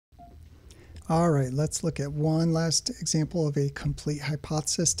All right, let's look at one last example of a complete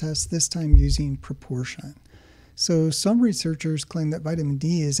hypothesis test, this time using proportion. So some researchers claim that vitamin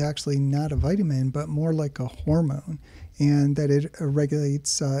D is actually not a vitamin, but more like a hormone, and that it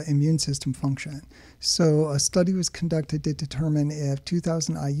regulates immune system function. So a study was conducted to determine if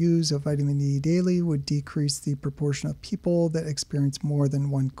 2,000 IUs of vitamin D daily would decrease the proportion of people that experience more than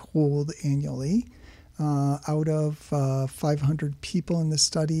one cold annually. Out of 500 people in the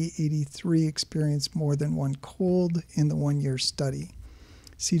study, 83 experienced more than one cold in the one-year study.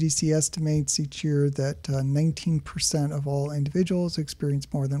 CDC estimates each year that 19% of all individuals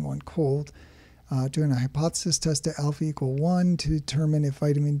experience more than one cold. Doing a hypothesis test at alpha equal 1 to determine if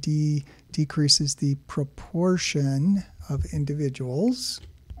vitamin D decreases the proportion of individuals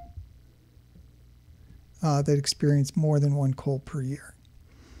that experience more than one cold per year.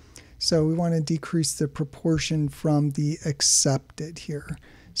 So we want to decrease the proportion from the accepted here.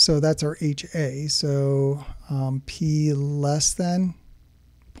 So that's our HA. So P less than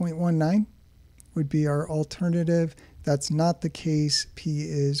 0.19 would be our alternative. That's not the case. P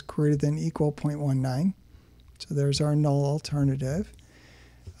is greater than equal 0.19. So there's our null alternative.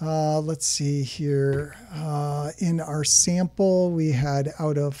 Let's see here. In our sample, we had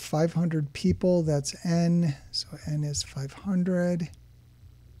out of 500 people, that's N. So N is 500.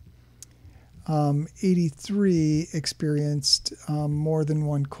 83 experienced more than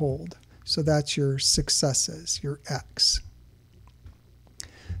one cold. So that's your successes, your X.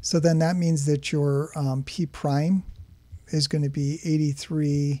 So then that means that your P prime is going to be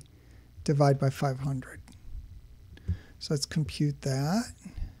 83 divided by 500. So let's compute that.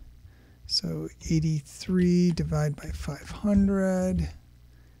 So 83 divided by 500,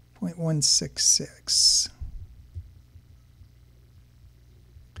 0.166.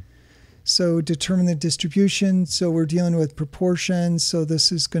 So determine the distribution. So we're dealing with proportions. So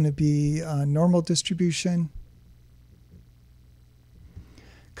this is going to be a normal distribution.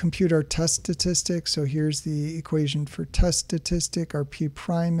 Compute our test statistic. So here's the equation for test statistic. Our P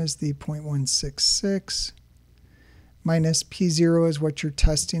prime is the 0.166. Minus P0 is what you're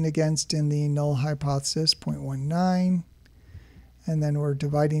testing against in the null hypothesis, 0.19. And then we're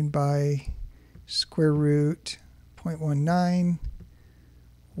dividing by square root 0.19.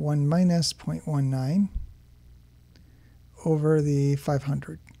 1 minus 0.19 over the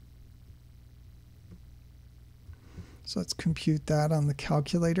 500. So let's compute that on the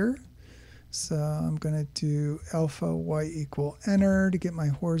calculator. So I'm going to do alpha y equal enter to get my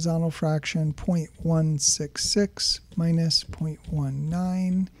horizontal fraction, 0.166 minus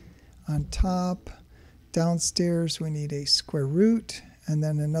 0.19 on top. Downstairs we need a square root and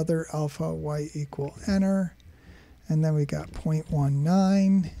then another alpha y equal enter. And then we got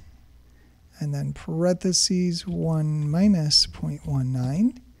 0.19, and then parentheses 1 minus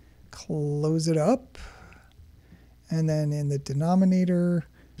 0.19. Close it up. And then in the denominator,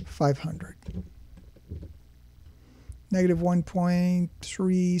 500. Negative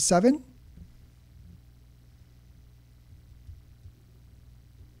 1.37.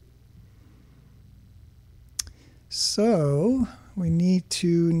 So we need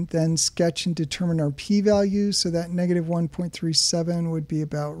to then sketch and determine our p-value. So that negative 1.37 would be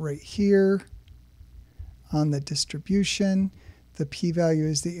about right here on the distribution. The p-value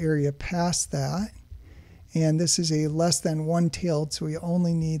is the area past that. And this is a less than one-tailed, so we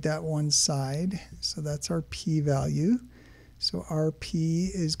only need that one side. So that's our p-value. So our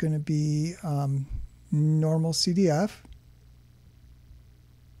p is going to be normal CDF.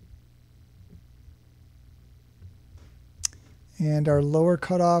 And our lower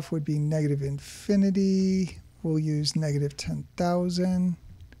cutoff would be negative infinity. We'll use negative 10,000.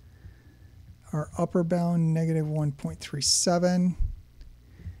 Our upper bound, negative 1.37.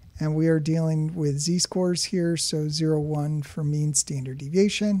 And we are dealing with z-scores here, so 0, 1 for mean standard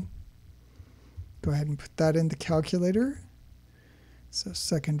deviation. Go ahead and put that in the calculator. So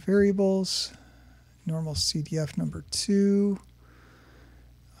second variables, normal CDF number 2.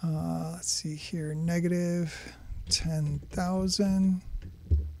 Let's see here, negative 10,000,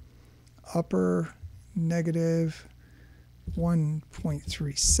 upper negative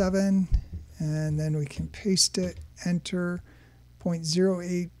 1.37, and then we can paste it, enter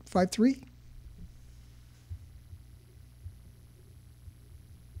 0.0853.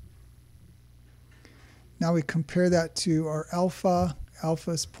 Now we compare that to our alpha.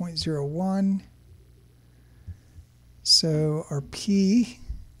 Alpha is 0.01. So our P,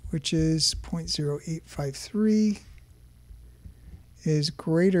 which is 0.0853, is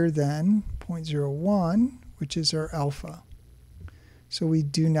greater than 0.01, which is our alpha. So we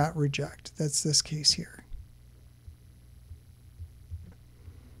do not reject. That's this case here.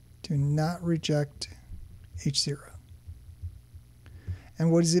 Do not reject H0.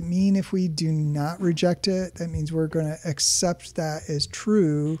 And what does it mean if we do not reject it? That means we're going to accept that as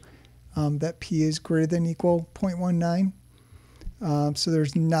true, that P is greater than or equal 0.19. So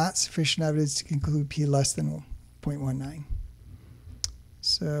there's not sufficient evidence to conclude P less than 0.19.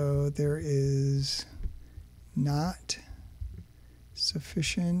 So there is not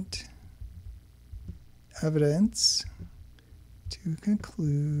sufficient evidence to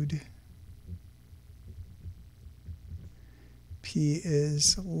conclude P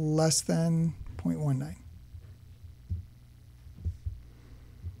is less than 0.19.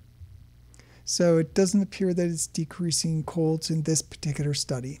 So it doesn't appear that it's decreasing colds in this particular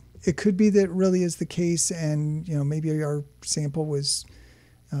study. It could be that it really is the case, and maybe our sample was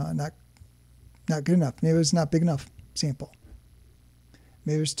not good enough. Maybe it was not big enough sample.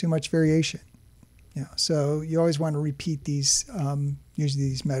 Maybe there's too much variation. So you always want to repeat these, usually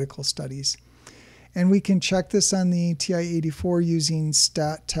these medical studies. And we can check this on the TI-84 using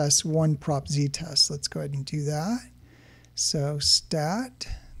stat test 1 prop z test. Let's go ahead and do that. So stat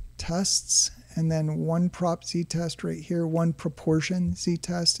tests, and then 1 prop z test right here, 1 proportion z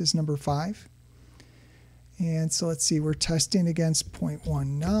test is number 5. And so let's see, we're testing against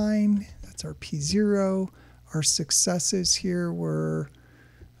 0.19. That's our P0. Our successes here were,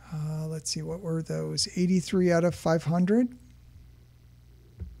 let's see, what were those? 83 out of 500.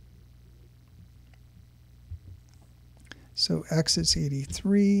 So X is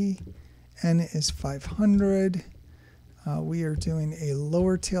 83, N is 500. We are doing a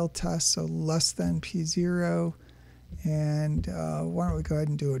lower tail test, so less than P0. And why don't we go ahead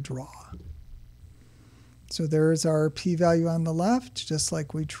and do a draw. So there's our p-value on the left, just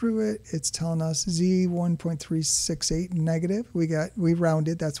like we drew it. It's telling us z 1.368 negative. We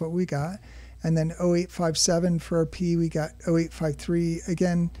rounded, that's what we got. And then 0.857 for our p, we got 0.853.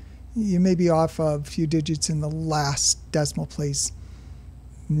 Again, you may be off a few digits in the last decimal place.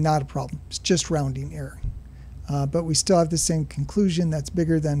 Not a problem. It's just rounding error. But we still have the same conclusion. That's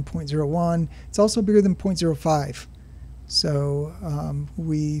bigger than 0.01. It's also bigger than 0.05. So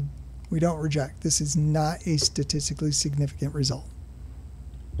we don't reject. This is not a statistically significant result.